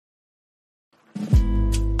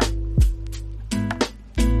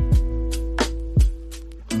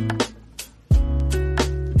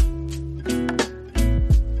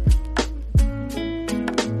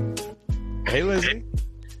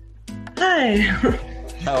Hi.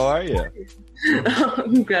 How are you?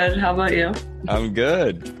 I'm good. How about you? I'm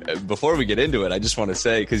good. Before we get into it, I just want to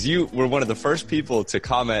say, because you were one of the first people to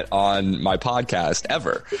comment on my podcast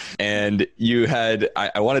ever. And you had,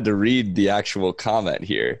 I wanted to read the actual comment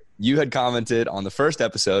here. You had commented on the first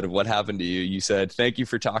episode of What Happened to You. You said, "Thank you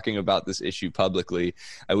for talking about this issue publicly.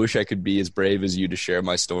 I wish I could be as brave as you to share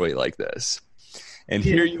my story like this." And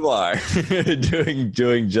here you are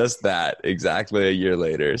doing just that exactly a year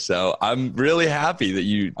later. So I'm really happy that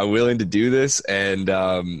you are willing to do this. And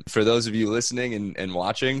for those of you listening and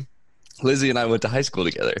watching, Lizzie and I went to high school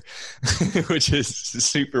together, which is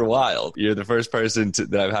super wild. You're the first person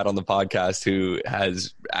that I've had on the podcast who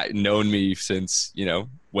has known me since,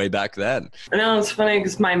 way back then. I know, it's funny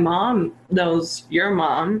because my mom knows your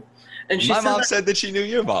mom. And my mom said that she knew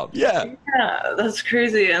your mom. Yeah. Yeah, that's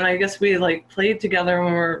crazy. And I guess we played together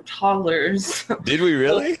when we were toddlers. Did we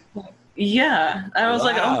really? Yeah. I was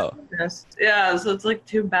like, oh my goodness. Yeah, so it's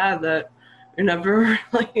too bad that you're never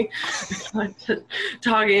really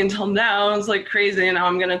talking until now. It's crazy. And now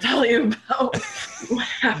I'm going to tell you about what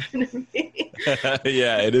happened to me.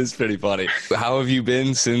 Yeah, it is pretty funny. How have you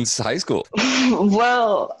been since high school?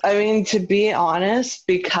 Well, I mean, to be honest,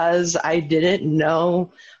 because I didn't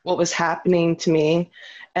know what was happening to me.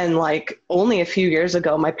 And only a few years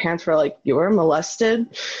ago, my parents were like, "You were molested."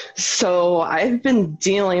 So I've been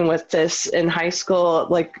dealing with this in high school,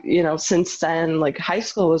 since then. High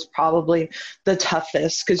school was probably the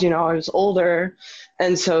toughest because, I was older.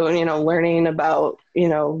 And so, learning about,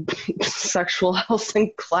 sexual health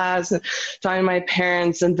in class and talking to my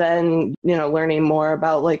parents, and then, learning more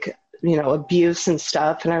about abuse and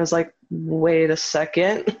stuff. And I was like, wait a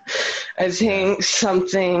second, I think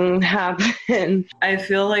something happened. I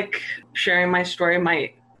feel like sharing my story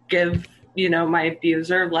might give, my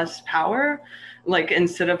abuser less power,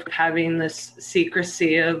 instead of having this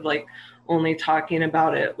secrecy of only talking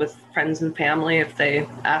about it with friends and family if they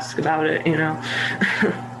ask about it,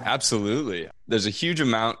 Absolutely. There's a huge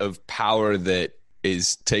amount of power that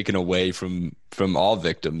is taken away from all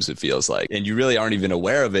victims, it feels like. And you really aren't even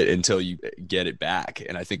aware of it until you get it back.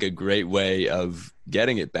 And I think a great way of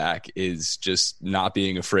getting it back is just not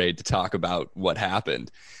being afraid to talk about what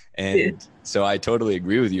happened. And so I totally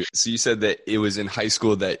agree with you. So you said that it was in high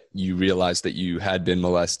school that you realized that you had been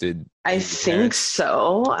molested. I think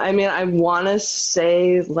so. I mean, I want to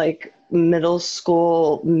say middle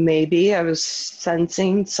school, maybe I was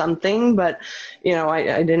sensing something, but,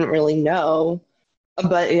 I didn't really know.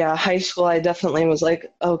 But yeah, high school, I definitely was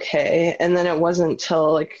okay. And then it wasn't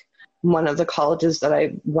till one of the colleges that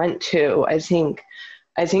I went to, I think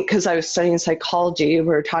because I was studying psychology, we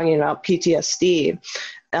were talking about PTSD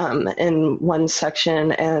in one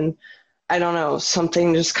section, and I don't know,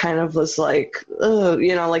 something just kind of was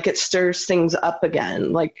it stirs things up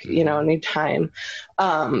again, anytime.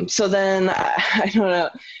 So then, I don't know,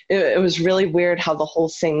 it was really weird how the whole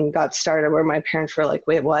thing got started where my parents were like,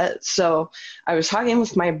 wait, what? So I was talking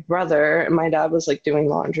with my brother, and my dad was doing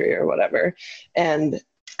laundry or whatever. And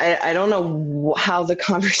I don't know how the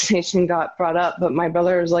conversation got brought up, but my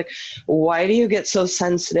brother was like, "Why do you get so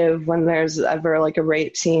sensitive when there's ever a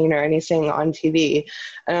rape scene or anything on TV?"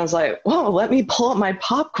 And I was like, "Well, let me pull up my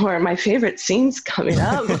popcorn. My favorite scene's coming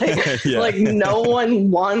up." No one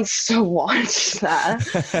wants to watch that.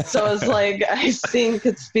 So I was like, I think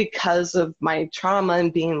it's because of my trauma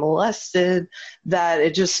and being molested that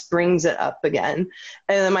it just brings it up again.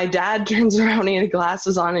 And then my dad turns around, he had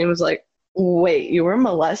glasses on, and he was like, "Wait, you were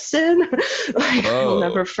molested?" I'll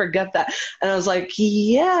never forget that. And I was like,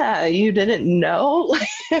 "Yeah, you didn't know?"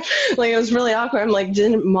 It was really awkward. I'm like,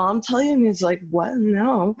 "Didn't mom tell you?" And he's like, "What?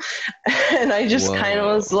 No." And I just kind of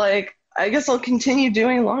was like, I guess I'll continue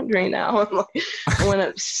doing laundry now. And I went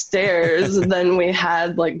upstairs, and then we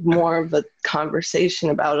had more of a conversation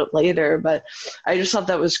about it later. But I just thought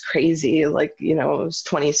that was crazy. It was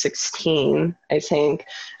 2016, I think.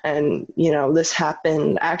 And, this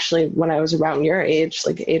happened actually when I was around your age,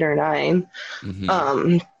 8 or 9,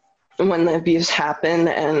 when the abuse happened,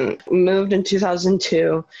 and moved in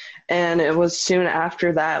 2002. And it was soon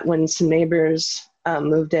after that when some neighbors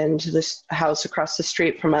moved into this house across the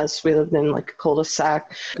street from us. We lived in a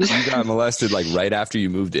cul-de-sac. You got molested right after you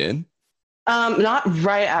moved in? Not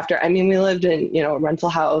right after. I mean, we lived in, a rental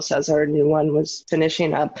house as our new one was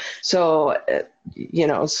finishing up. So,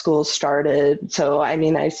 school started. So, I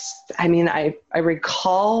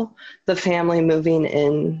recall the family moving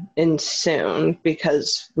in soon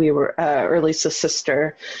because we were, or at least a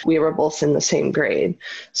sister, we were both in the same grade.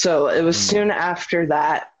 So it was soon after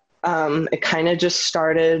that. It kind of just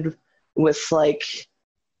started with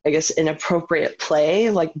I guess, inappropriate play,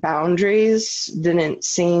 like boundaries didn't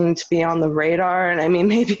seem to be on the radar. And I mean,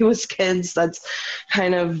 maybe with kids, that's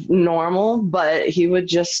kind of normal, but he would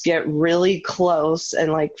just get really close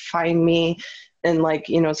and like find me in like,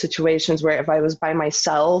 you know, situations where if I was by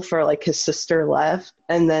myself or like his sister left,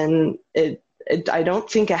 and then I don't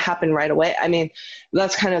think it happened right away. I mean,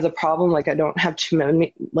 that's kind of the problem. Like, I don't have too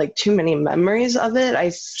many memories of it. I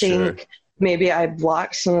think Sure. maybe I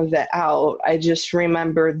blocked some of it out. I just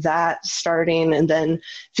remember that starting, and then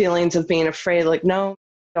feelings of being afraid, like, no,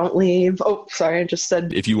 don't leave. Oh, sorry, I just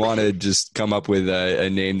said. If you want to just come up with a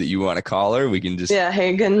name that you want to call her, we can just. Yeah,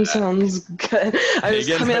 Hagen sounds good. I was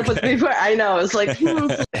Hagen? coming up with Okay. before. I know. It's like,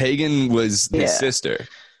 Hagen was his Yeah. sister.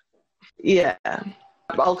 yeah.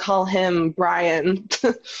 I'll call him Brian.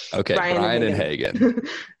 Okay, Brian Brian and Hagen.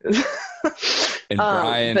 And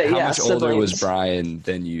Brian, but how yeah, much older was siblings. Brian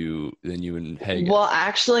than you and Hagen? Well,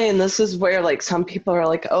 actually, and this is where like some people are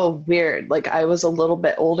like, "Oh, weird." Like I was a little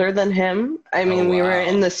bit older than him. I mean, we were wow.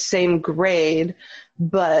 in the same grade,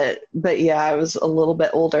 but yeah, I was a little bit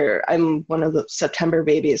older. I'm one of the September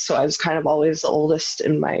babies, so I was kind of always the oldest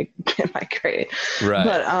in my grade. Right.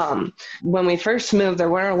 But when we first moved, there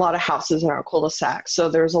weren't a lot of houses in our cul-de-sac, so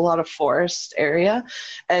there was a lot of forest area,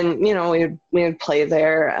 and you know, we would play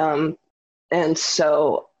there. And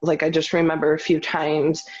so, like, I just remember a few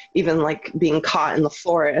times even, like, being caught in the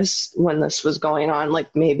forest when this was going on.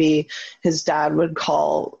 Like, maybe his dad would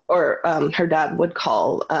call, or her dad would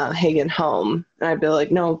call Hagen home. And I'd be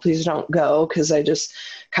like, no, please don't go. Because I just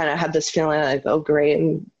kind of had this feeling like, oh, great,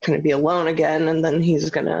 I'm going to be alone again. And then he's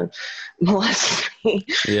going to molest me.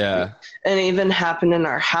 Yeah. And it even happened in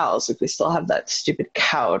our house. Like, we still have that stupid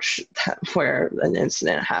couch where an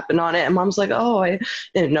incident happened on it. And Mom's like, oh, I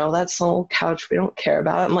didn't know that's the old couch we don't care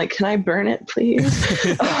about. I'm like, can I burn it, please?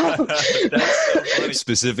 That's so funny.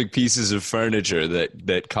 Specific pieces of furniture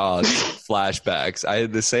that cause flashbacks. I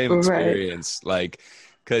had the same experience. Like,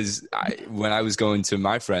 because when I was going to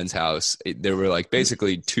my friend's house, there were like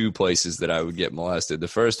basically two places that I would get molested. The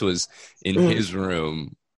first was in his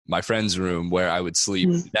room, my friend's room, where I would sleep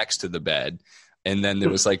next to the bed. And then there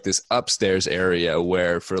was like this upstairs area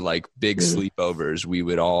where for like big sleepovers, we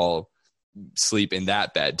would all sleep in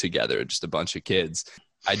that bed together, just a bunch of kids.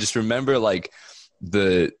 I just remember like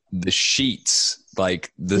the sheets,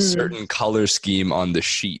 like the certain color scheme on the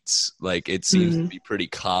sheets, like it seems to be pretty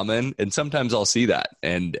common. And sometimes I'll see that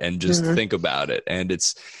and just think about it. And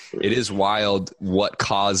it is wild what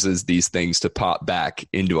causes these things to pop back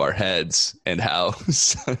into our heads, and how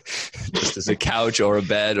just as a couch or a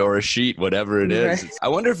bed or a sheet, whatever it is. I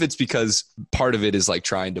wonder if it's because part of it is like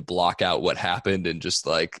trying to block out what happened and just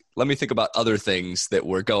like, let me think about other things that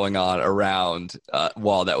were going on around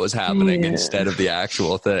while that was happening instead of the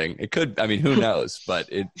actual thing. It could, I mean, who knows, but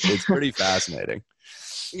it's pretty fascinating.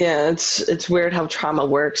 Yeah, it's weird how trauma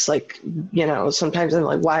works. Like, you know, sometimes I'm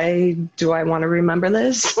like, why do I want to remember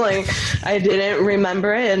this? Like, I didn't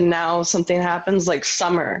remember it, and now something happens. Like,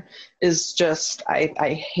 summer is just,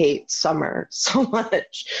 I hate summer so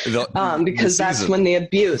much because that's when the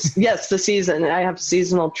abuse. Yes, the season. I have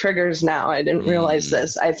seasonal triggers now. I didn't realize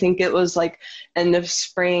this. I think it was like end of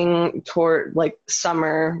spring toward like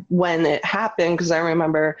summer when it happened, because I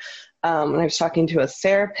remember when I was talking to a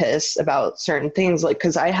therapist about certain things, like,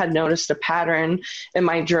 because I had noticed a pattern in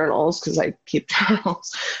my journals, because I keep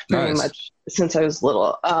journals pretty much since I was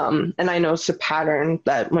little. And I noticed a pattern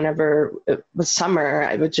that whenever it was summer,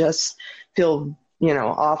 I would just feel, you know,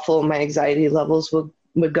 awful. My anxiety levels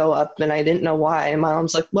would go up, and I didn't know why. And my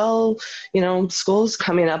mom's like, well, you know, school's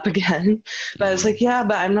coming up again. But I was like, yeah,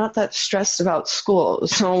 but I'm not that stressed about school.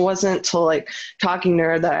 So it wasn't till like talking to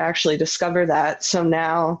her that I actually discovered that. So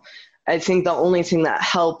now I think the only thing that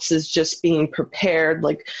helps is just being prepared,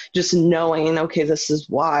 like just knowing, okay, this is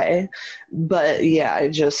why. But yeah,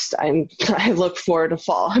 I look forward to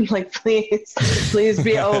fall. I'm like, please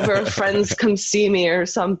be over. Friends come see me or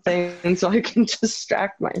something so I can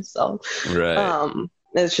distract myself. Right.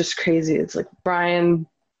 It's just crazy. It's like Brian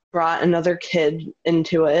brought another kid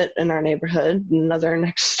into it in our neighborhood, another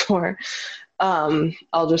next door.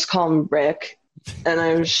 I'll just call him Rick. And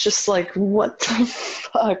I was just like, what the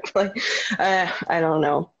fuck? Like, I don't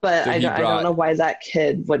know. But so I don't know why that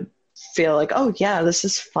kid would feel like, oh, yeah, this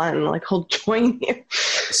is fun. Like, he'll join you.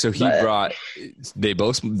 So they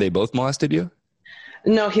both molested you?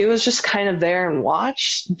 No, he was just kind of there and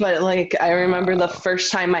watched. But, like, I remember the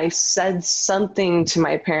first time I said something to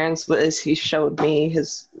my parents was he showed me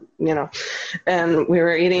his, you know, and we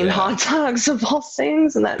were eating hot dogs of all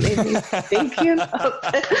things, and that made me think, you know.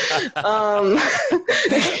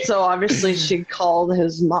 So obviously she called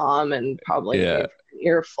his mom and probably gave her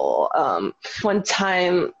earful. One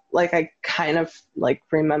time, like I kind of like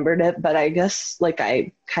remembered it, but I guess like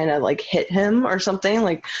I kind of like hit him or something,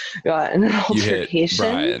 like got in an You hit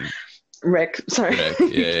altercation. Brian. Rick, sorry. Rick,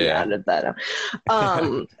 yeah. Added that up.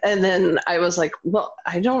 And then I was like, well,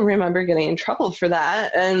 I don't remember getting in trouble for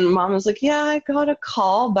that. And mom was like, yeah, I got a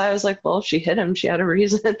call. But I was like, well, if she hit him, she had a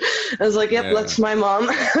reason. I was like, yep, that's my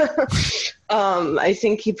mom. I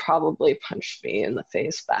think he probably punched me in the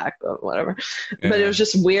face back, but whatever. Yeah. But it was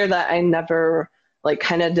just weird that I never like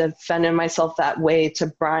kind of defended myself that way to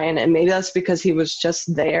Brian. And maybe that's because he was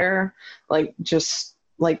just there, like just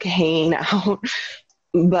like hanging out.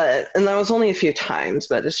 And that was only a few times,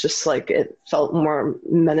 but it's just like, it felt more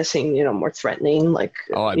menacing, more threatening. Like,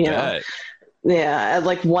 oh, I bet. Yeah. At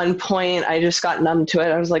like one point I just got numb to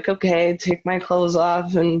it. I was like, okay, take my clothes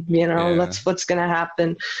off and, that's what's going to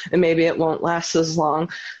happen. And maybe it won't last as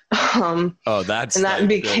long. And that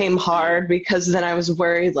became hard because then I was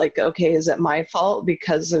worried, like, okay, is it my fault?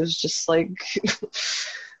 Because it was just like,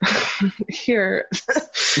 here.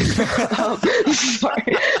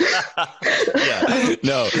 Sorry. Yeah,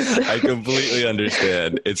 no, I completely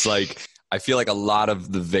understand. It's like, I feel like a lot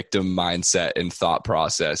of the victim mindset and thought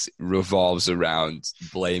process revolves around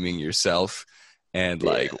blaming yourself. And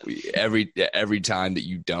like every time that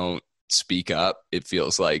you don't speak up, it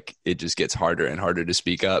feels like it just gets harder and harder to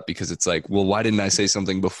speak up, because it's like, well, why didn't I say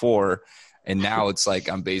something before? And now it's like,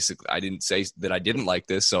 I didn't say that I didn't like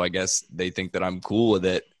this, so I guess they think that I'm cool with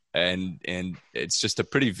it. And it's just a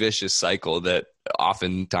pretty vicious cycle that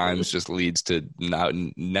oftentimes just leads to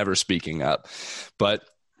never speaking up. But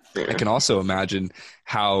I can also imagine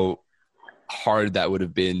how hard that would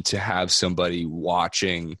have been to have somebody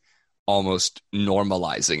watching, almost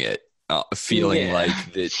normalizing it, feeling like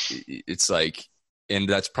that. It's like, and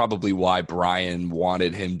that's probably why Brian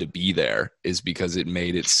wanted him to be there, is because it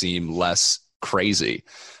made it seem less crazy.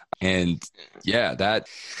 And yeah,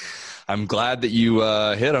 I'm glad that you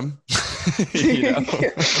hit him. Yeah.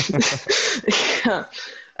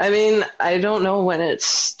 I mean, I don't know when it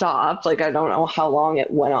stopped. Like, I don't know how long it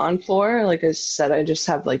went on for. Like I said, I just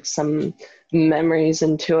have like some memories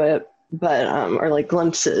into it, but or like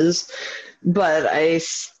glimpses. But I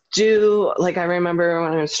do, like, I remember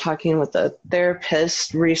when I was talking with a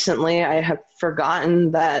therapist recently, I had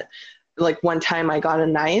forgotten that like one time I got a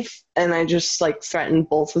knife and I just like threatened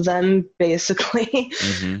both of them basically.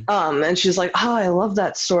 Mm-hmm. And she's like, oh, I love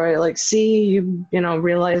that story. Like, see, you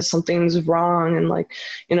realize something's wrong. And like,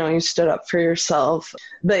 you stood up for yourself.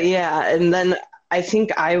 But yeah. And then I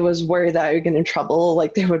think I was worried that I would get in trouble.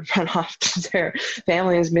 Like, they would run off to their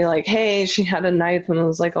families and be like, hey, she had a knife, and I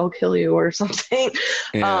was like, I'll kill you or something.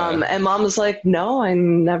 Yeah. And mom was like, no, I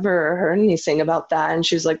never heard anything about that. And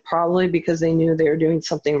she's like, probably because they knew they were doing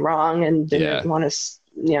something wrong and didn't want to,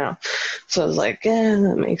 So I was like,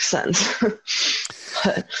 that makes sense. But,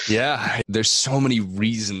 yeah, there's so many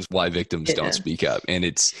reasons why victims don't speak up. And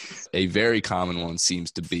it's a very common one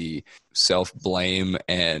seems to be self-blame.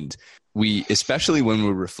 And especially when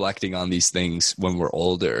we're reflecting on these things when we're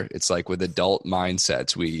older, it's like with adult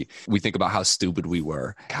mindsets, we think about how stupid we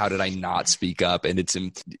were. How did I not speak up? And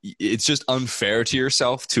it's just unfair to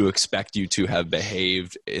yourself to expect you to have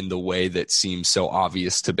behaved in the way that seems so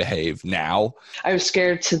obvious to behave now. I was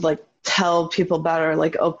scared to like tell people about it or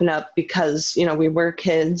like open up because, we were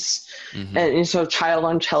kids. Mm-hmm. And so child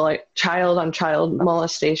on child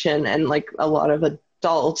molestation, and like a lot of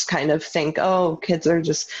adults kind of think, oh, kids are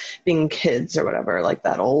just being kids or whatever, like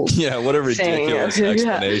that old what a ridiculous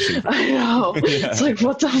explanation. I know. It's like,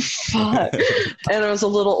 what the fuck? And I was a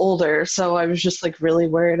little older, so I was just like really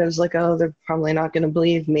worried. I was like, oh, they're probably not going to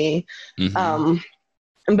believe me.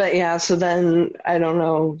 Mm-hmm. But yeah, so then I don't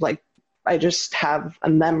know, like I just have a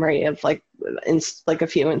memory of like a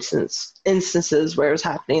few instances where it was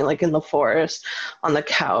happening, like in the forest, on the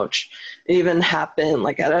couch. It even happened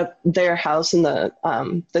like at their house in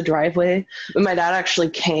the driveway. But my dad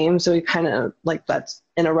actually came, so he kind of like that's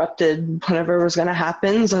interrupted whatever was going to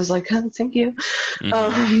happen. So I was like, oh, thank you.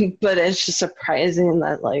 Mm-hmm. But it's just surprising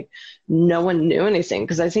that like no one knew anything,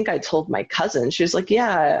 because I think I told my cousin. She was like,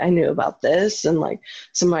 yeah, I knew about this. And like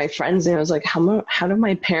some of my friends, and I was like, how do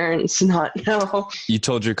my parents not know? You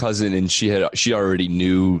told your cousin, and she already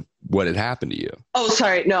knew what had happened to you. Oh,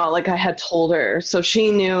 sorry. No, like I had told her. So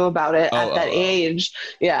she knew about it at that age.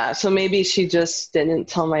 Yeah. So maybe she just didn't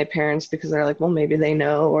tell my parents because they're like, well, maybe they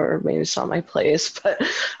know, or maybe it's not my place. But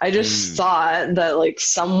I just thought that like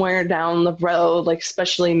somewhere down the road, like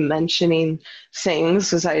especially mentioning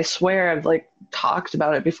things, because I swear I've like talked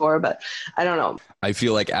about it before, but I don't know. I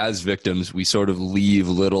feel like as victims, we sort of leave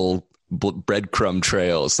little breadcrumb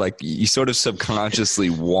trails. Like you sort of subconsciously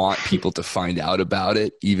want people to find out about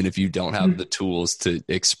it, even if you don't have the tools to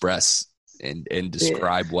express and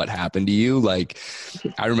describe what happened to you. Like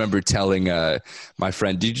I remember telling my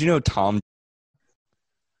friend, did you know Tom?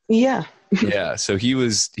 Yeah. Yeah. So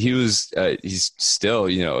he's still,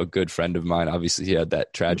 a good friend of mine. Obviously he had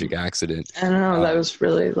that tragic accident. I don't know. That was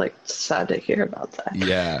really like sad to hear about that.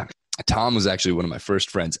 Yeah. Tom was actually one of my first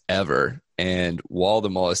friends ever. And while the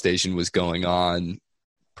molestation was going on,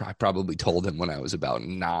 I probably told him when I was about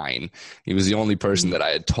 9. He was the only person that I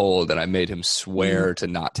had told, and I made him swear to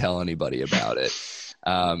not tell anybody about it.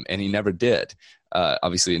 And he never did,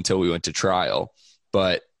 obviously, until we went to trial.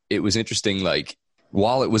 But it was interesting, like,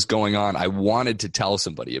 while it was going on, I wanted to tell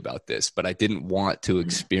somebody about this, but I didn't want to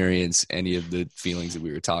experience any of the feelings that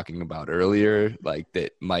we were talking about earlier, like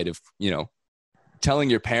that might have, telling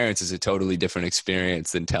your parents is a totally different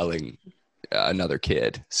experience than telling another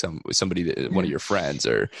kid, somebody that one of your friends,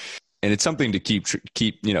 and it's something to keep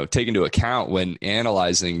take into account when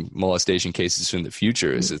analyzing molestation cases in the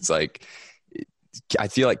future. Is it's like, I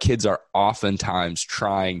feel like kids are oftentimes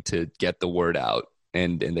trying to get the word out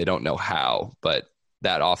and they don't know how, but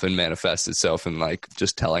that often manifests itself in like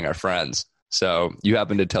just telling our friends. So you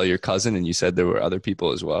happened to tell your cousin, and you said there were other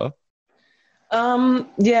people as well.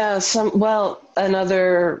 Yeah,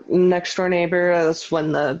 another next door neighbor. That's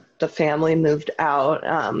when the family moved out.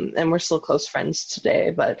 And we're still close friends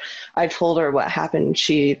today, but I told her what happened.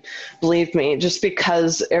 She believed me just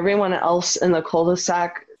because everyone else in the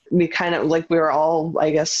cul-de-sac, we were all,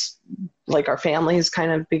 I guess, like our families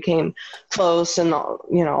kind of became close, and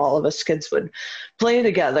all of us kids would play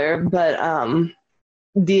together. But,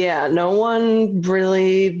 yeah, no one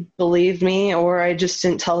really believed me, or I just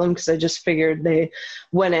didn't tell them because I just figured they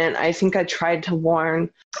wouldn't. I think I tried to warn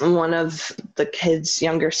one of the kids'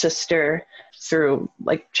 younger sister through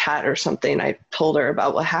like chat or something. I told her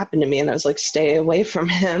about what happened to me, and I was like, stay away from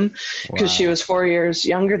him, because she was 4 years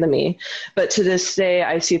younger than me. But to this day,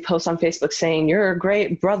 I see posts on Facebook saying, "You're a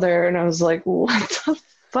great brother." And I was like, what the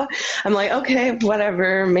fuck? I'm like, okay,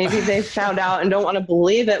 whatever. Maybe they found out and don't want to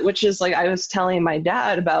believe it, which is like, I was telling my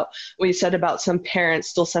dad about what he said about some parents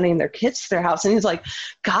still sending their kids to their house. And he's like,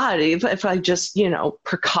 God, if I just,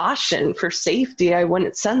 precaution for safety, I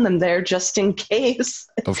wouldn't send them there just in case.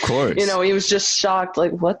 Of course. He was just shocked,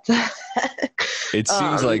 like, what the heck? It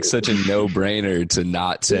seems like such a no-brainer to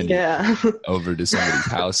not send you over to somebody's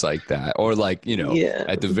house like that. Or like,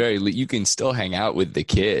 at the very least, you can still hang out with the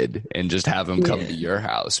kid and just have them come to your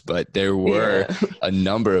house. But there were a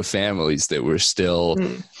number of families that were still,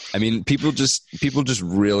 I mean, people just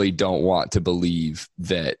really don't want to believe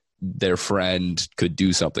that their friend could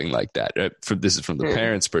do something like that. This is from the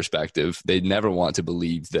parents' perspective. They never want to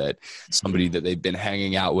believe that somebody that they've been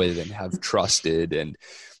hanging out with and have trusted, and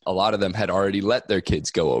a lot of them had already let their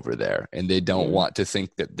kids go over there, and they don't want to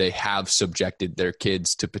think that they have subjected their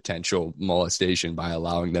kids to potential molestation by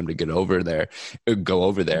allowing them to go over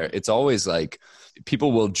there. It's always like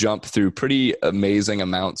people will jump through pretty amazing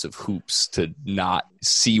amounts of hoops to not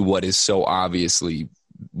see what is so obviously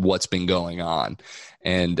what's been going on.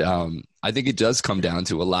 And I think it does come down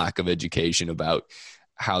to a lack of education about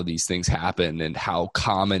how these things happen and how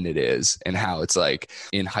common it is, and how it's like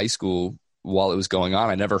in high school, while it was going on,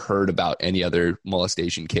 I never heard about any other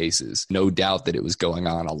molestation cases. No doubt that it was going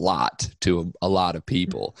on a lot to a lot of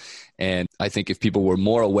people. And I think if people were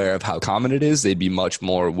more aware of how common it is, they'd be much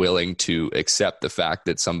more willing to accept the fact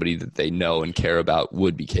that somebody that they know and care about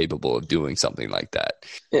would be capable of doing something like that.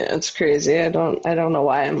 Yeah, it's crazy. I don't know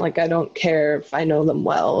why. I'm like, I don't care if I know them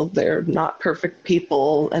well. They're not perfect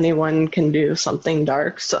people. Anyone can do something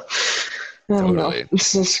dark. So I don't know.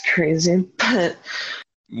 This is crazy. But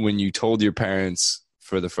when you told your parents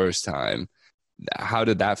for the first time, how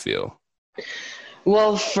did that feel?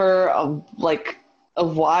 Well, for a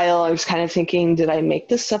while, I was kind of thinking, did I make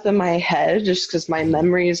this up in my head just because my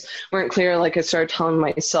memories weren't clear? Like I started telling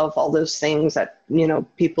myself all those things that,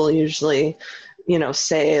 people usually,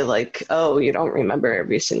 say like, oh, you don't remember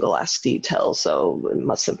every single last detail, so it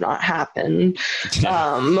must have not happened.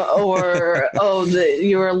 Or, oh,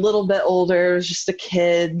 you were a little bit older, it was just a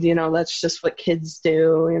kid, that's just what kids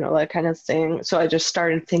do, that kind of thing. So I just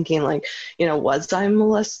started thinking like, was I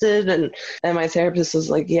molested? And my therapist was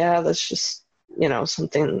like, yeah, that's just,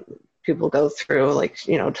 something people go through, like,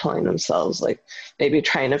 telling themselves, like, maybe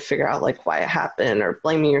trying to figure out like why it happened or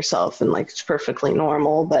blaming yourself, and like it's perfectly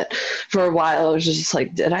normal. But for a while I was just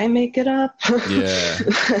like, did I make it up? Yeah.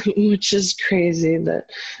 Which is crazy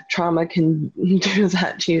that trauma can do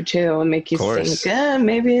that to you too and make you think,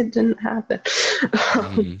 maybe it didn't happen.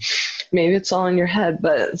 maybe it's all in your head,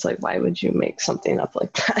 but it's like, why would you make something up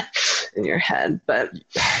like that in your head? But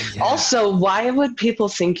also, why would people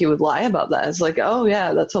think you would lie about that? It's like, oh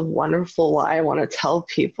yeah, that's a wonderful lie. I want to tell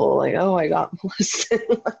people, like, oh, I got molested.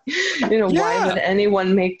 Why would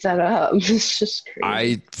anyone make that up? It's just crazy.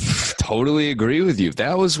 I totally agree with you.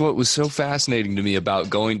 That was what was so fascinating to me about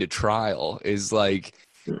going to trial, is like,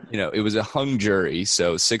 it was a hung jury.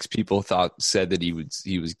 So 6 people said that he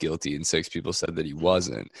was guilty, and 6 people said that he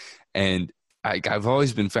wasn't. And I've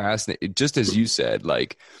always been fascinated, just as you said,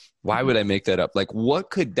 like, why would I make that up? Like,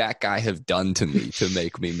 what could that guy have done to me to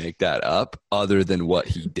make me make that up other than what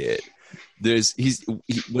he did?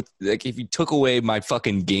 If he took away my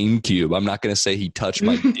fucking GameCube, I'm not going to say he touched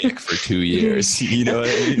my dick for 2 years. You know what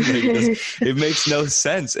I mean? It makes no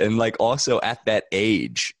sense. And like, also at that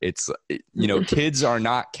age, it's, kids are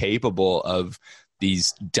not capable of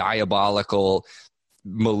these diabolical,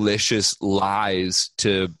 malicious lies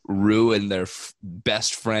to ruin their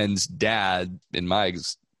best friend's dad, in my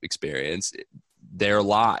experience, their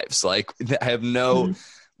lives. Like, I have no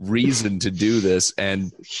reason to do this,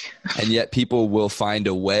 and yet people will find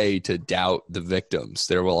a way to doubt the victims.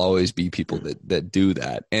 There will always be people that do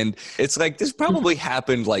that, and it's like, this probably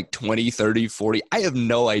happened like 20, 30, 40, I have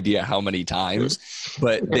no idea how many times,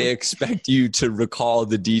 but they expect you to recall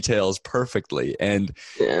the details perfectly, and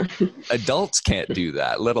adults can't do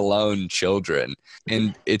that, let alone children.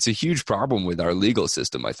 And it's a huge problem with our legal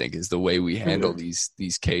system, I think, is the way we handle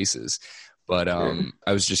these cases. But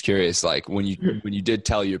I was just curious, like, when you did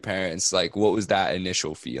tell your parents, like, what was that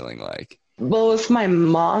initial feeling like? Well, with my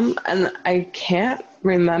mom, and I can't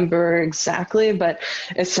remember exactly, but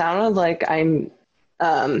it sounded like I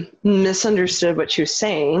misunderstood what she was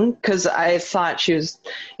saying, because I thought she was,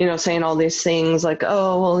 saying all these things like,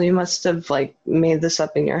 oh, well, you must have like made this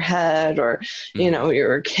up in your head, or,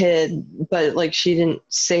 you're a kid, but like, she didn't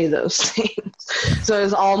say those things. So it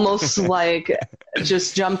was almost like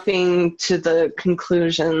just jumping to the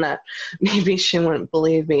conclusion that maybe she wouldn't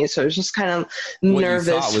believe me. So I was just kind of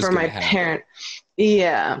nervous for my parent.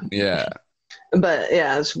 Yeah. Yeah. But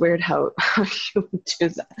yeah, it's weird how you would do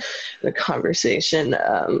that, the conversation.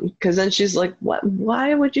 Because then she's like, "What?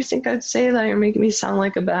 Why would you think I'd say that? You're making me sound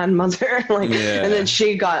like a bad mother." And then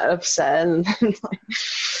she got upset. And like,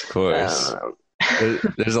 of course,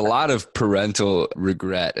 there's a lot of parental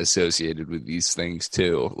regret associated with these things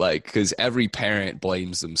too. Like, because every parent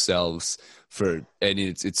blames themselves for, and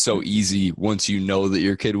it's so easy once you know that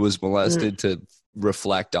your kid was molested to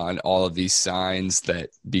reflect on all of these signs that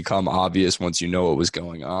become obvious once you know what was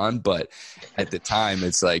going on. But at the time,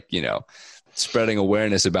 it's like, spreading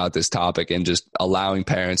awareness about this topic and just allowing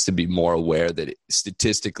parents to be more aware that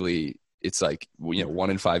statistically, it's like,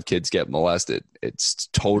 1 in 5 kids get molested. It's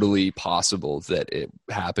totally possible that it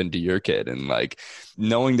happened to your kid. And like,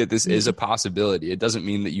 knowing that this is a possibility, it doesn't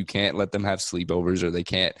mean that you can't let them have sleepovers, or they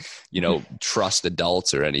can't, trust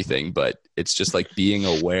adults or anything, but it's just like being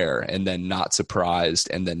aware and then not surprised,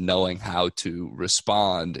 and then knowing how to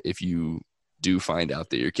respond if you do find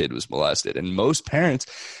out that your kid was molested. And most parents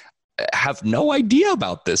have no idea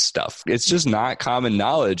about this stuff. It's just not common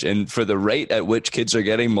knowledge. And for the rate at which kids are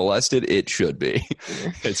getting molested, it should be.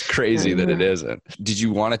 It's crazy that it isn't. Did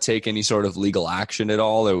you want to take any sort of legal action at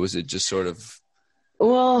all, or was it just sort of...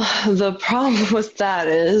 Well, the problem with that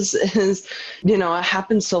is, it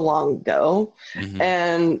happened so long ago,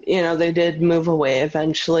 and, they did move away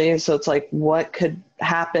eventually. So it's like, what could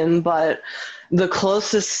happen? But the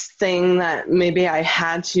closest thing that maybe I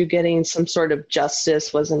had to getting some sort of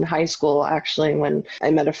justice was in high school, actually, when I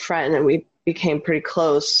met a friend and we became pretty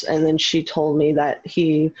close. And then she told me that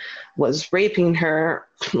he was raping her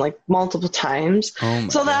like multiple times.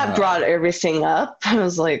 So that brought everything up. I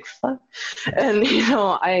was like, fuck. And,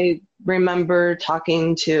 I remember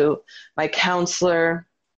talking to my counselor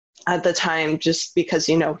at the time, just because,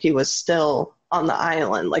 he was still on the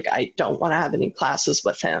island. Like, I don't want to have any classes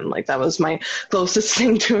with him. Like, that was my closest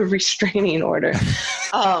thing to a restraining order.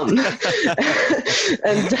 And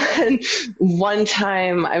then one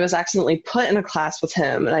time I was accidentally put in a class with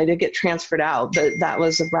him, and I did get transferred out, but that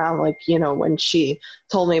was around when she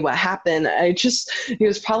told me what happened. He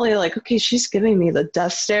was probably like, okay, she's giving me the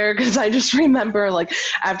death stare. Cause I just remember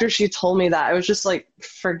after she told me that, I was just like,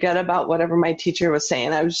 forget about whatever my teacher was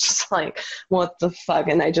saying. I was just like, what the fuck?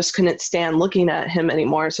 And I just couldn't stand looking at him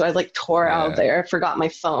anymore. So I tore out there. I forgot my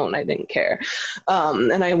phone. I didn't care.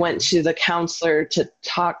 And I went to the counselor to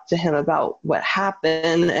talk to him about what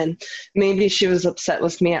happened. And maybe she was upset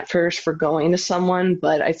with me at first for going to someone,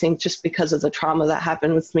 but I think just because of the trauma that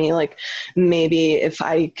happened with me, maybe if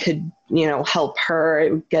I could, help her,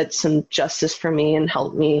 it would get some justice for me and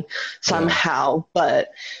help me somehow. But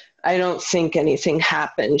I don't think anything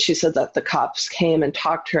happened. She said that the cops came and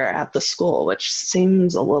talked to her at the school, which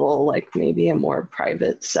seems a little like maybe a more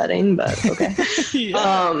private setting, but okay.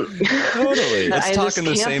 Yeah, totally. Let's I talk just in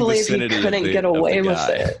the can't same believe he vicinity couldn't get of the away with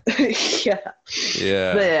guy. it. Yeah.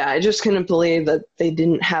 Yeah. But yeah, I just couldn't believe that they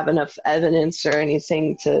didn't have enough evidence or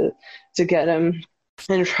anything to get him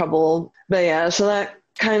in trouble. But yeah, so that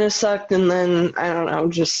kind of sucked. And then I don't know,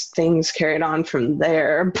 just things carried on from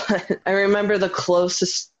there. But I remember the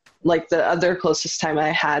other closest time I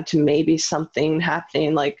had to maybe something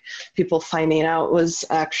happening, like people finding out, was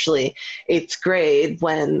actually 8th grade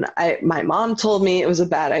when my mom told me it was a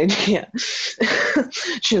bad idea.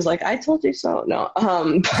 She was like, I told you so. No,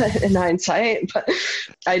 but in hindsight, but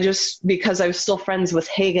because I was still friends with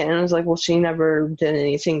Hagen, I was like, well, she never did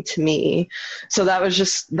anything to me. So that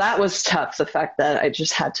was tough. The fact that I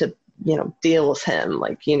just had to, deal with him.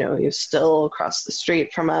 Like, he was still across the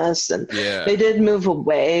street from us, and they did move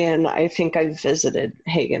away. And I think I visited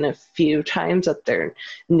Hagen a few times at their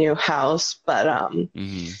new house, but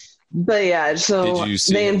but yeah, so Did you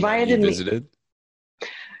see they him invited when you me. visited?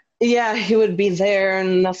 Yeah, he would be there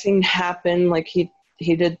and nothing happened. Like he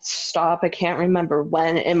did stop. I can't remember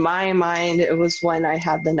when. In my mind, it was when I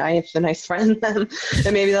had the knife and I threatened them.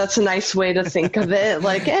 And maybe that's a nice way to think of it.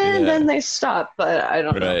 Like, and then they stopped, but I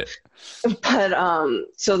don't know. But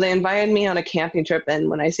so they invited me on a camping trip, and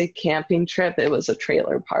when I say camping trip, it was a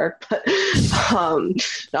trailer park, but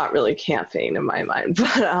not really camping in my mind.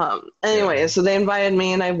 But anyway, so they invited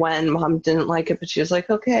me and I went. Mom didn't like it, but she was like,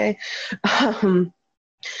 okay. And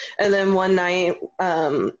then one night,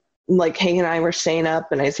 like Hank and I were staying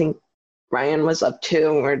up, and I think Ryan was up too,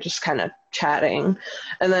 and we were just kind of chatting.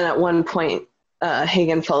 And then at one point,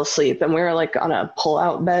 Hagen fell asleep, and we were like on a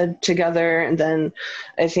pull-out bed together. And then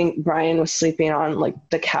I think Brian was sleeping on like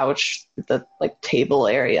the couch, the like table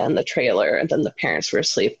area in the trailer, and then the parents were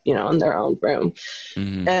asleep, in their own room.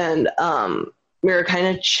 Mm-hmm. And we were kind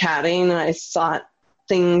of chatting, and I thought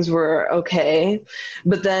things were okay.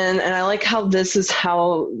 But then, and I like how this is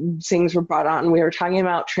how things were brought on. We were talking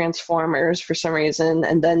about Transformers for some reason,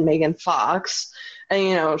 and then Megan Fox,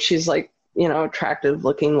 and she's like, attractive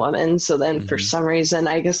looking woman. So then for some reason,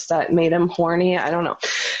 I guess that made him horny. I don't know.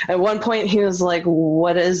 At one point he was like,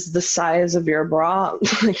 what is the size of your bra?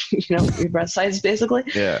 Like, your breast size basically.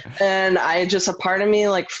 Yeah. And a part of me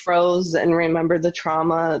like froze and remembered the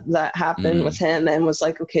trauma that happened with him, and was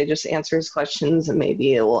like, okay, just answer his questions and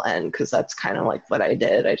maybe it will end. Cause that's kind of like what I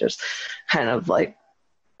did. I just kind of like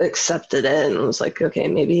accepted it and was like, okay,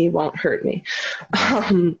 maybe he won't hurt me.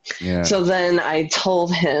 So then I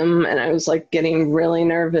told him, and I was like getting really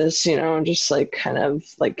nervous, just like kind of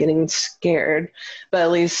like getting scared, but at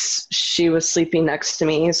least she was sleeping next to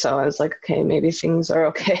me. So I was like, okay, maybe things are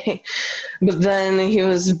okay. But then he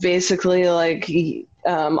was basically like,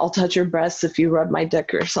 I'll touch your breasts if you rub my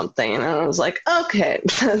dick or something. And I was like, okay,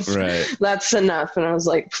 that's enough. And I was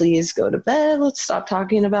like, please go to bed. Let's stop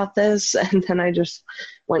talking about this. And then I just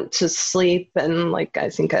went to sleep, and like I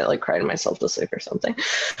think I like cried myself to sleep or something.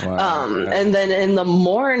 And then in the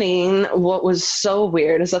morning, what was so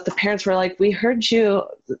weird is that the parents were like, we heard you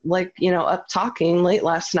like, up talking late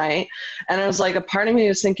last night. And I was like, a part of me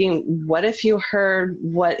was thinking, what if you heard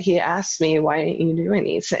what he asked me? Why didn't you do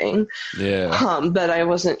anything? But I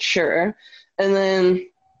wasn't sure. And then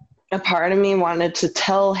a part of me wanted to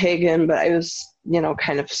tell Hagen, but I was,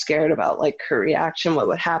 kind of scared about like her reaction, what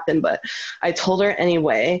would happen. But I told her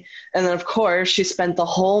anyway. And then of course she spent the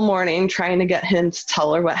whole morning trying to get him to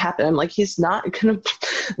tell her what happened. I'm like, he's not gonna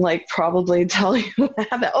like probably tell you what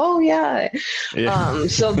happened. Oh yeah.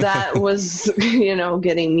 So that was,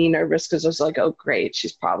 getting me nervous, because I was like, oh great,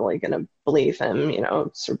 she's probably gonna believe him,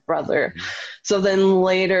 it's her brother. So then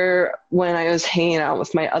later when I was hanging out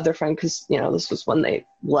with my other friend, because this was when they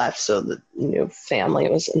left, so the new family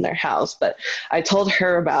was in their house, but I told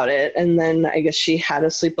her about it. And then I guess she had a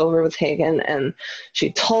sleepover with Hagen, and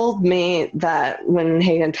she told me that when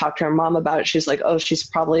Hagen talked to her mom about it, she's like, oh, she's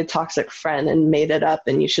probably a toxic friend and made it up,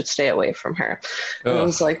 and you should stay away from her. And I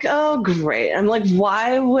was like, oh great. I'm like,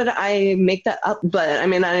 why would I make that up? But I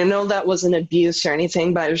mean, I know that wasn't abuse or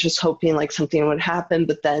anything, but I was just hoping like something would happen.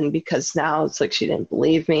 But then because now it's like she didn't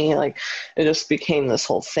believe me, like it just became this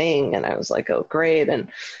whole thing. And I was like, oh great. And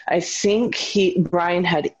I think Brian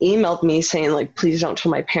had emailed me saying like, please don't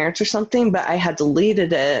tell my parents or something, but I had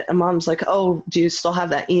deleted it. And Mom's like, oh, do you still have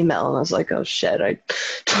that email? And I was like, oh shit, I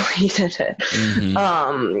deleted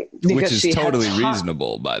it. Which is totally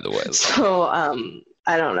reasonable, by the way. So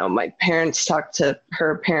I don't know, my parents talked to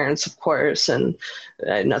her parents, of course, and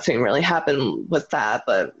nothing really happened with that,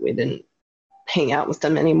 but we didn't hang out with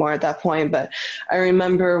them anymore at that point. But I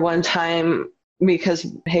remember one time because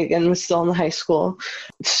Hagen was still in the high school.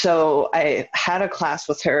 So I had a class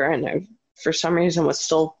with her, and I, for some reason, was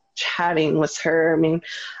still chatting with her. I mean,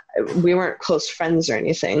 we weren't close friends or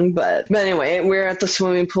anything, but anyway, we were at the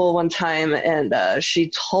swimming pool one time, and she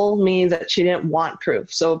told me that she didn't want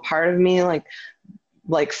proof. So part of me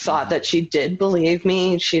like thought that she did believe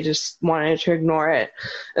me. She just wanted to ignore it.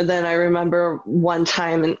 And then I remember one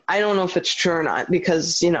time, and I don't know if it's true or not,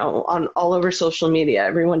 because, you know, on all over social media,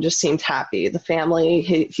 everyone just seemed happy. The family,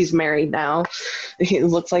 he's married now. He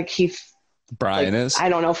looks like Brian is? I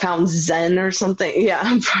don't know, found Zen or something.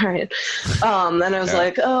 Yeah, Brian. And I was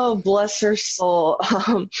like, oh, bless her soul.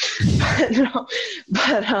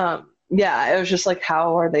 Yeah, it was just like,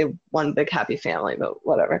 how are they one big happy family? But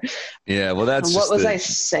whatever. Yeah, well, that's what was I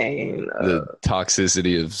saying? The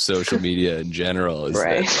toxicity of social media in general is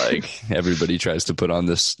right. that, like, everybody tries to put on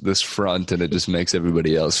this front, and it just makes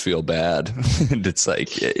everybody else feel bad. And it's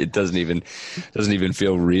like it doesn't even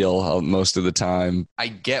feel real most of the time. I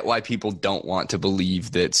get why people don't want to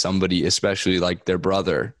believe that somebody, especially like their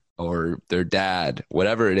brother or their dad,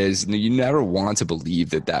 whatever it is, you never want to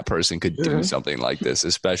believe that person could do something like this,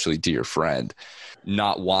 especially to your friend.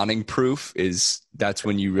 Not wanting proof that's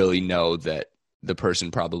when you really know that the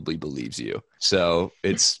person probably believes you. So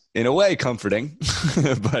it's in a way comforting,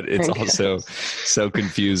 but it's also so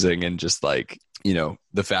confusing. And just like, you know,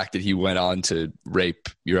 the fact that he went on to rape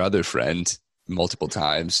your other friend multiple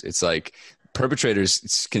times, it's like,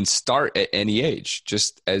 perpetrators can start at any age,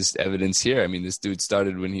 just as evidence here. I mean, this dude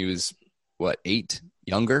started when he was, 8?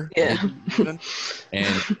 Younger? Yeah.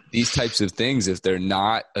 And these types of things, if they're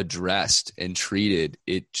not addressed and treated,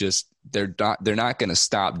 they're not going to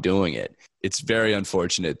stop doing it. It's very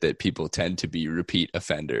unfortunate that people tend to be repeat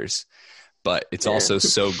offenders, but it's also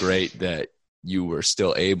so great that you were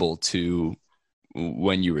still able to,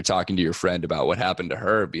 when you were talking to your friend about what happened to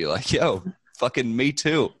her, be like, yo, fucking me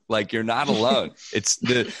too. Like, you're not alone. It's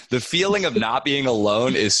the feeling of not being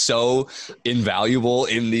alone is so invaluable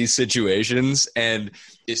in these situations. And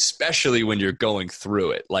especially when you're going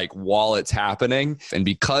through it, like while it's happening, and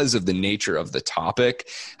because of the nature of the topic,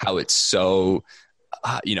 how it's so,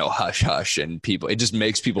 hush hush, and it just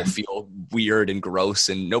makes people feel weird and gross,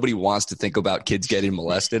 and nobody wants to think about kids getting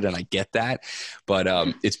molested. And I get that, but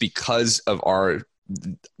it's because of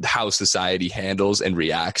how society handles and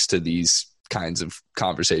reacts to these kinds of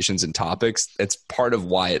conversations and topics. It's part of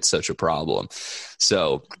why it's such a problem.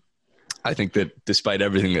 So I think that despite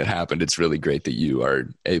everything that happened, it's really great that you are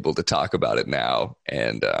able to talk about it now.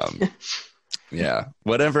 And yeah,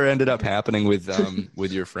 whatever ended up happening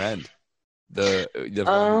with your friend, the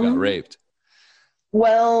one who got raped.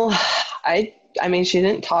 Well, I mean, she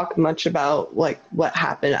didn't talk much about like what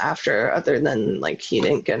happened after, other than like he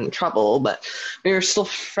didn't get in trouble, but we were still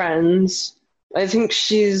friends. I think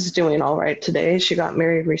she's doing all right today. She got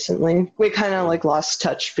married recently. We kind of like lost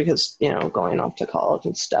touch because, you know, going off to college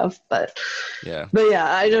and stuff. But yeah,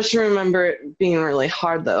 I just remember it being really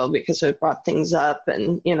hard though, because it brought things up,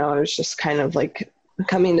 and, you know, it was just kind of like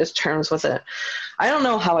coming to terms with it. I don't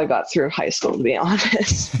know how I got through high school, to be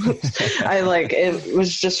honest. It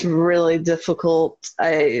was just really difficult.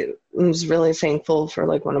 I was really thankful for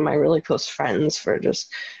like one of my really close friends for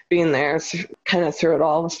just being there kind of through it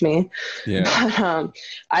all with me. Yeah. But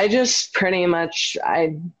I just pretty much,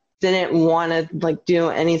 I didn't want to like do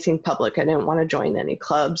anything public. I didn't want to join any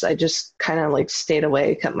clubs. I just kind of like stayed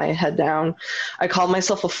away, kept my head down. I called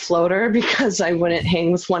myself a floater because I wouldn't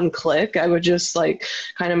hang with one clique. I would just like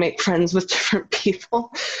kind of make friends with different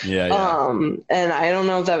people. Yeah. And I don't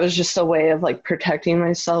know if that was just a way of like protecting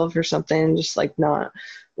myself or something, just like not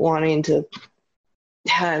wanting to,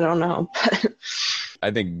 I don't know. I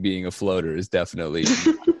think being a floater is definitely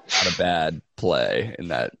not a bad play in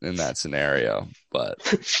that scenario,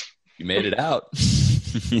 but you made it out,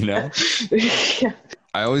 you know? Yeah.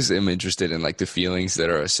 I always am interested in like the feelings that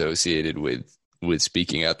are associated with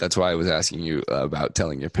speaking out. That's why I was asking you about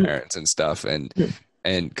telling your parents and stuff. And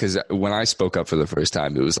because when I spoke up for the first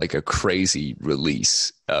time, it was like a crazy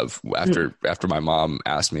release of after my mom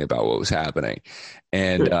asked me about what was happening.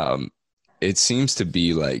 And it seems to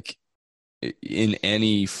be like, in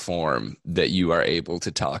any form that you are able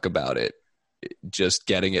to talk about it, just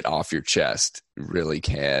getting it off your chest really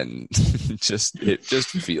can it just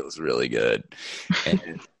feels really good.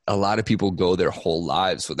 And a lot of people go their whole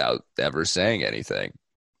lives without ever saying anything.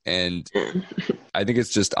 And I think it's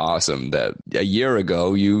just awesome that a year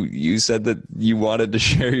ago you said that you wanted to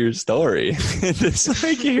share your story. It's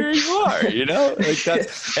like, here you are, like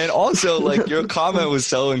that's, and also like your comment was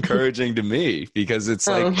so encouraging to me because it's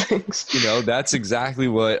like, that's exactly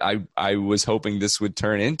what I was hoping this would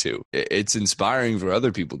turn into. It's inspiring for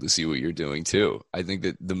other people to see what you're doing too. I think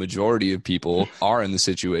that the majority of people are in the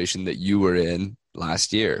situation that you were in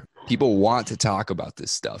last year. People want to talk about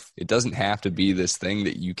this stuff. It doesn't have to be this thing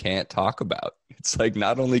that you can't talk about. It's like,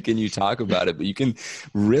 not only can you talk about it, but you can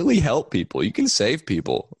really help people. You can save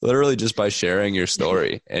people literally just by sharing your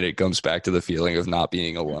story. And it comes back to the feeling of not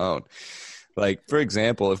being alone. Like, for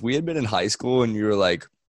example, if we had been in high school and you were like,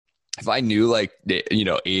 if I knew like,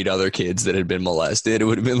 8 other kids that had been molested, it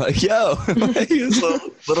would have been like, yo, like this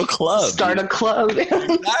little club. Start a club.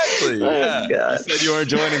 Exactly. Yeah. You said you weren't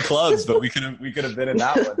joining clubs, but we could have been in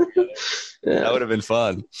that one together. Yeah. That would have been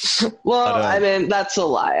fun. Well, I mean, that's a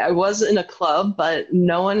lie. I was in a club, but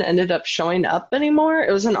no one ended up showing up anymore.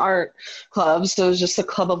 It was an art club, so it was just a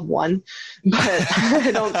club of one. But I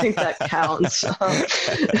don't think that counts.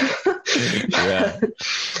 Yeah.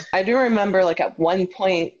 I do remember, like, at one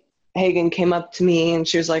point, Hagen came up to me and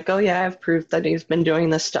she was like, oh yeah, I have proof that he's been doing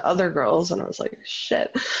this to other girls. And I was like,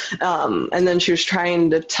 shit. And then she was trying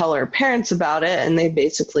to tell her parents about it and they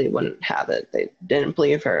basically wouldn't have it. They didn't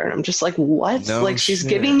believe her. And I'm just like, what? No like she's shit.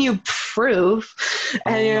 Giving you proof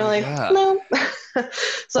and you're like, God. no.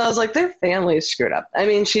 So I was like, their family's screwed up. I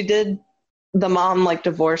mean, the mom like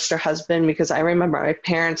divorced her husband because I remember my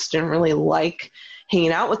parents didn't really like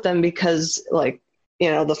hanging out with them because like,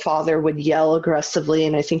 the father would yell aggressively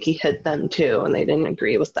and I think he hit them too and they didn't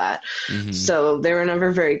agree with that. Mm-hmm. So they were never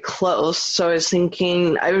very close. So I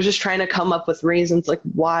was just trying to come up with reasons like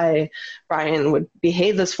why Brian would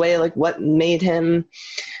behave this way, like what made him,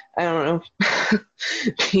 I don't know,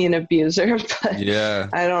 be an abuser, but yeah,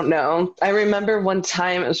 I don't know. I remember one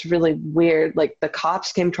time it was really weird. Like the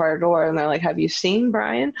cops came to our door and they're like, have you seen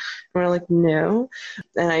Brian? And we're like, no.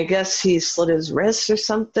 And I guess he slit his wrist or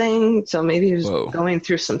something. So maybe he was going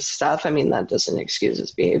through some stuff. I mean, that doesn't excuse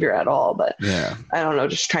his behavior at all, but yeah, I don't know,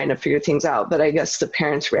 just trying to figure things out. But I guess the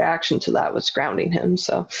parents' reaction to that was grounding him.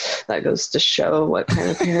 So that goes to show what kind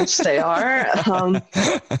of parents they are.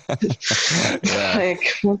 Yeah.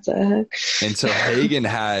 Like, what the heck? And so Hagen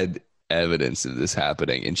had evidence of this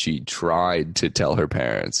happening and she tried to tell her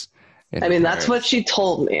parents. I mean, that's what she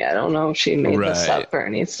told me. I don't know if she made this up or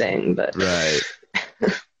anything, but right.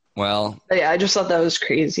 Well, yeah, I just thought that was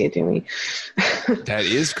crazy to me. That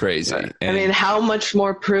is crazy. I mean, how much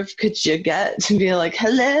more proof could you get to be like,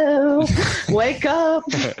 hello, wake up?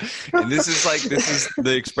 And this is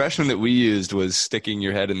the expression that we used was sticking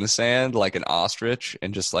your head in the sand like an ostrich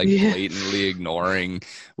and just like blatantly ignoring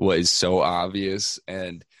what is so obvious.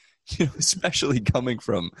 And especially coming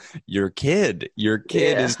from your kid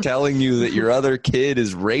is telling you that your other kid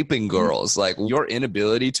is raping girls. Like your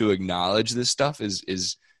inability to acknowledge this stuff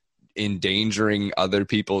is endangering other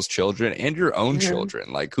people's children and your own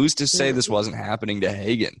children. Like who's to say this wasn't happening to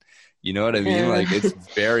Hagen? You know what I mean? Like it's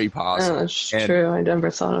very possible. That's true. I never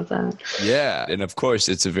thought of that. Yeah. And of course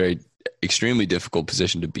it's a very extremely difficult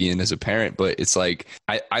position to be in as a parent, but it's like,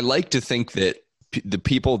 I like to think that the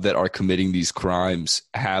people that are committing these crimes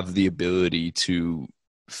have the ability to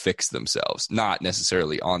fix themselves, not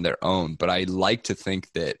necessarily on their own. But I like to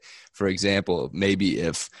think that, for example, maybe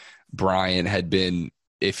if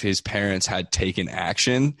his parents had taken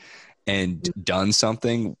action and done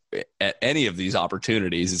something at any of these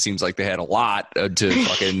opportunities, it seems like they had a lot to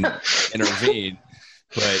fucking intervene.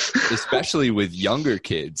 But especially with younger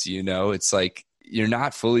kids, it's like you're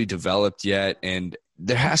not fully developed yet. And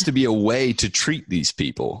there has to be a way to treat these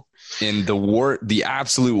people. And the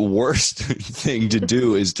absolute worst thing to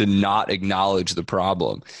do is to not acknowledge the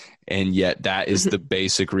problem. And yet that is the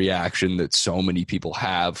basic reaction that so many people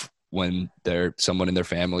have when someone in their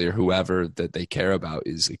family or whoever that they care about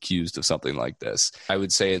is accused of something like this. I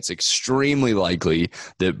would say it's extremely likely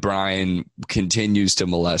that Brian continues to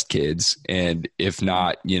molest kids. And if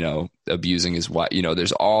not, abusing his wife,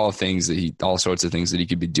 there's all sorts of things that he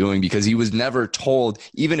could be doing because he was never told,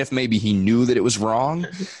 even if maybe he knew that it was wrong,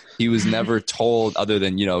 he was never told other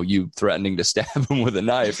than, you threatening to stab him with a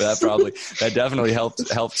knife. That definitely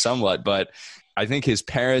helped somewhat. But I think his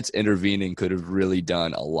parents intervening could have really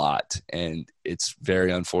done a lot. And it's very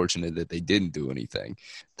unfortunate that they didn't do anything.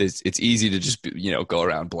 It's easy to just, go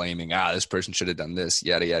around blaming, this person should have done this,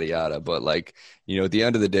 yada, yada, yada. But at the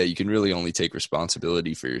end of the day, you can really only take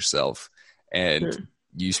responsibility for yourself. And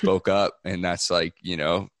you spoke up, and that's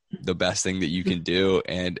the best thing that you can do.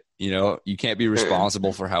 And, you know, you can't be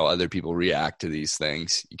responsible for how other people react to these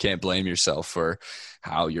things. You can't blame yourself for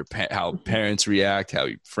how how parents react, how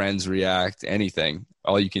your friends react, anything.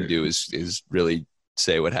 All you can do is really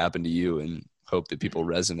say what happened to you and hope that people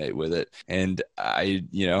resonate with it. And I've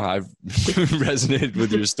resonated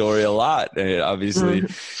with your story a lot. And obviously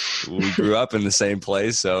we grew up in the same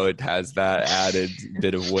place, so it has that added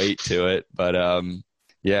bit of weight to it. But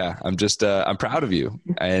yeah, I'm proud of you.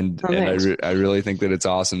 And I really think that it's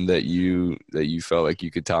awesome that you felt like you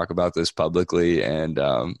could talk about this publicly. And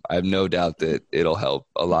I have no doubt that it'll help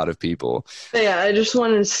a lot of people. But yeah, I just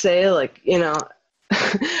wanted to say, like, you know,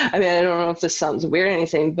 I mean, I don't know if this sounds weird or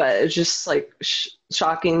anything, but it's just like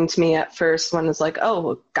shocking to me at first when it's like,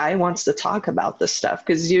 oh, a guy wants to talk about this stuff.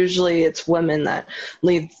 Because usually it's women that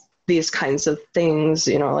lead these kinds of things,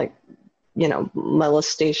 you know, like, you know,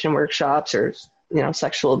 molestation workshops or, you know,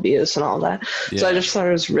 sexual abuse and all that. Yeah. So I just thought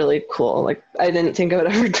it was really cool. Like, I didn't think I would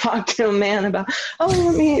ever talk to a man about, oh,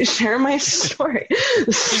 let me share my story.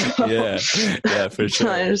 So, yeah, for sure.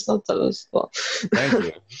 I just thought that was cool. Thank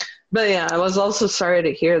you. But yeah, I was also sorry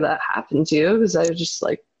to hear that happened to you, because I just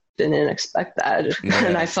like didn't expect that. Yeah.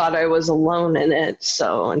 And I thought I was alone in it.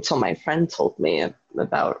 So until my friend told me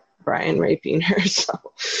about Brian raping her. So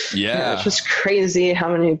yeah, it's just crazy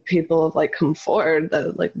how many people have like come forward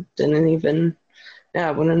that like didn't even,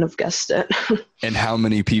 I wouldn't have guessed it. And how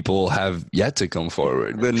many people have yet to come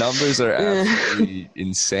forward? The numbers are absolutely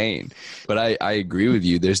insane. But I agree with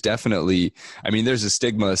you. There's definitely, I mean, there's a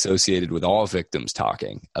stigma associated with all victims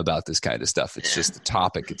talking about this kind of stuff. It's just the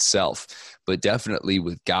topic itself. But definitely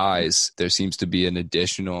with guys, there seems to be an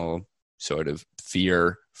additional sort of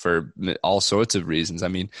fear for all sorts of reasons. I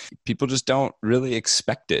mean, people just don't really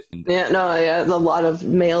expect it. Yeah, a lot of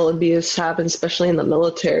male abuse happens, especially in the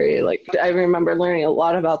military. Like, I remember learning a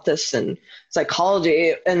lot about this in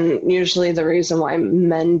psychology, and usually the reason why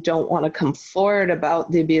men don't want to come forward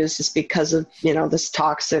about the abuse is because of, you know, this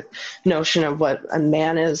toxic notion of what a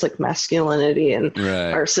man is, like masculinity in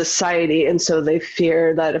our society. And so they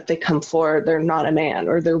fear that if they come forward, they're not a man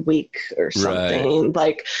or they're weak or something. Right.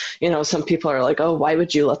 Like, you know, some people are like, oh, why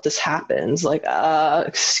would you let this happen? It's like,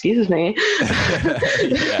 excuse me.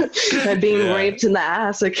 I'm being raped in the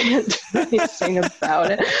ass. I can't do anything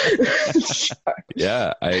about it.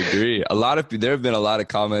 Yeah, I agree. There have been a lot of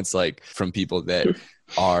comments like from people that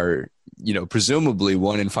are, you know, presumably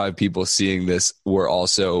 1 in 5 people seeing this were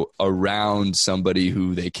also around somebody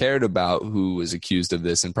who they cared about who was accused of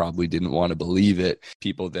this and probably didn't want to believe it.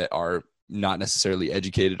 People that are not necessarily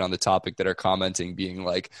educated on the topic that are commenting, being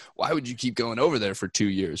like, why would you keep going over there for 2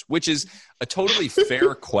 years? Which is a totally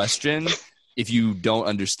fair question if you don't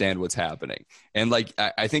understand what's happening. And like,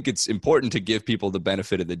 I think it's important to give people the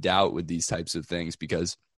benefit of the doubt with these types of things,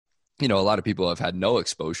 because, you know, a lot of people have had no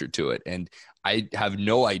exposure to it. And I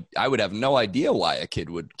would have no idea why a kid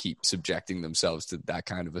would keep subjecting themselves to that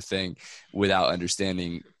kind of a thing without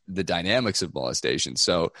understanding the dynamics of molestation.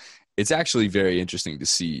 So it's actually very interesting to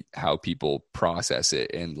see how people process it.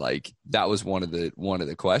 And like, that was one of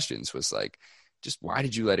the questions was like, just why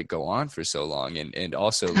did you let it go on for so long? And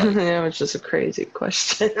also, like, yeah, which is a crazy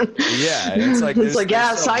question. Yeah, and it's like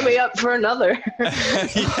sign me up for another.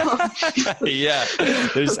 Yeah.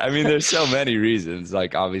 There's so many reasons.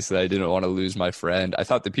 Like, obviously, I didn't want to lose my friend. I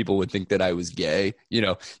thought that people would think that I was gay. You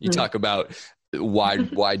know, you talk about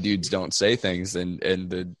why dudes don't say things and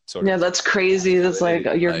the sort of, that's crazy. That's like,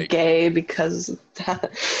 you're gay because of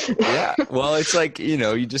that. Yeah, well, it's like, you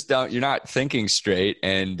know, you're not thinking straight,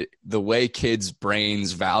 and the way kids'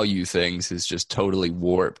 brains value things is just totally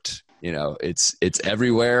warped. You know, it's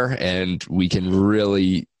everywhere, and we can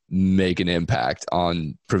really make an impact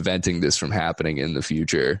on preventing this from happening in the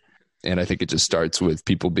future. And I think it just starts with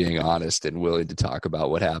people being honest and willing to talk about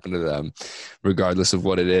what happened to them, regardless of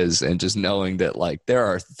what it is. And just knowing that, like, there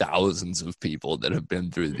are thousands of people that have been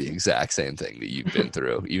through the exact same thing that you've been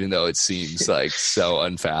through, even though it seems like so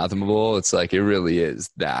unfathomable. It's like, it really is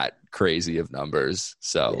that crazy of numbers.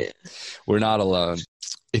 So we're not alone.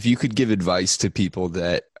 If you could give advice to people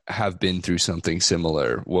that have been through something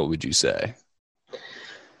similar, what would you say?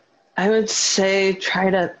 I would say try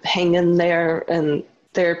to hang in there, and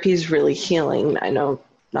therapy is really healing. I know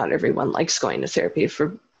not everyone likes going to therapy,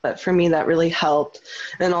 but for me that really helped.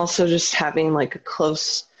 And also just having like a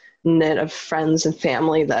close knit of friends and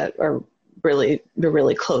family that are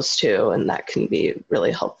really close to, and that can be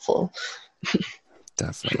really helpful.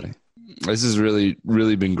 Definitely. This has really,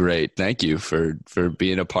 really been great. Thank you for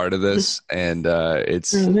being a part of this. And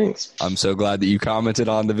thanks. I'm so glad that you commented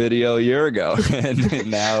on the video a year ago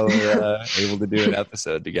and now we're able to do an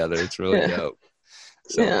episode together. It's really dope.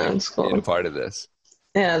 So it's cool being a part of this.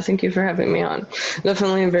 Yeah, thank you for having me on.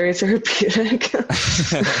 Definitely very therapeutic.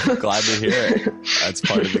 Glad to hear it. That's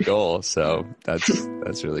part of the goal. So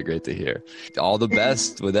that's really great to hear. All the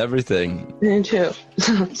best with everything. Me too.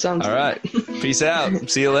 Sounds all right. Peace out.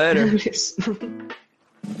 See you later. Peace.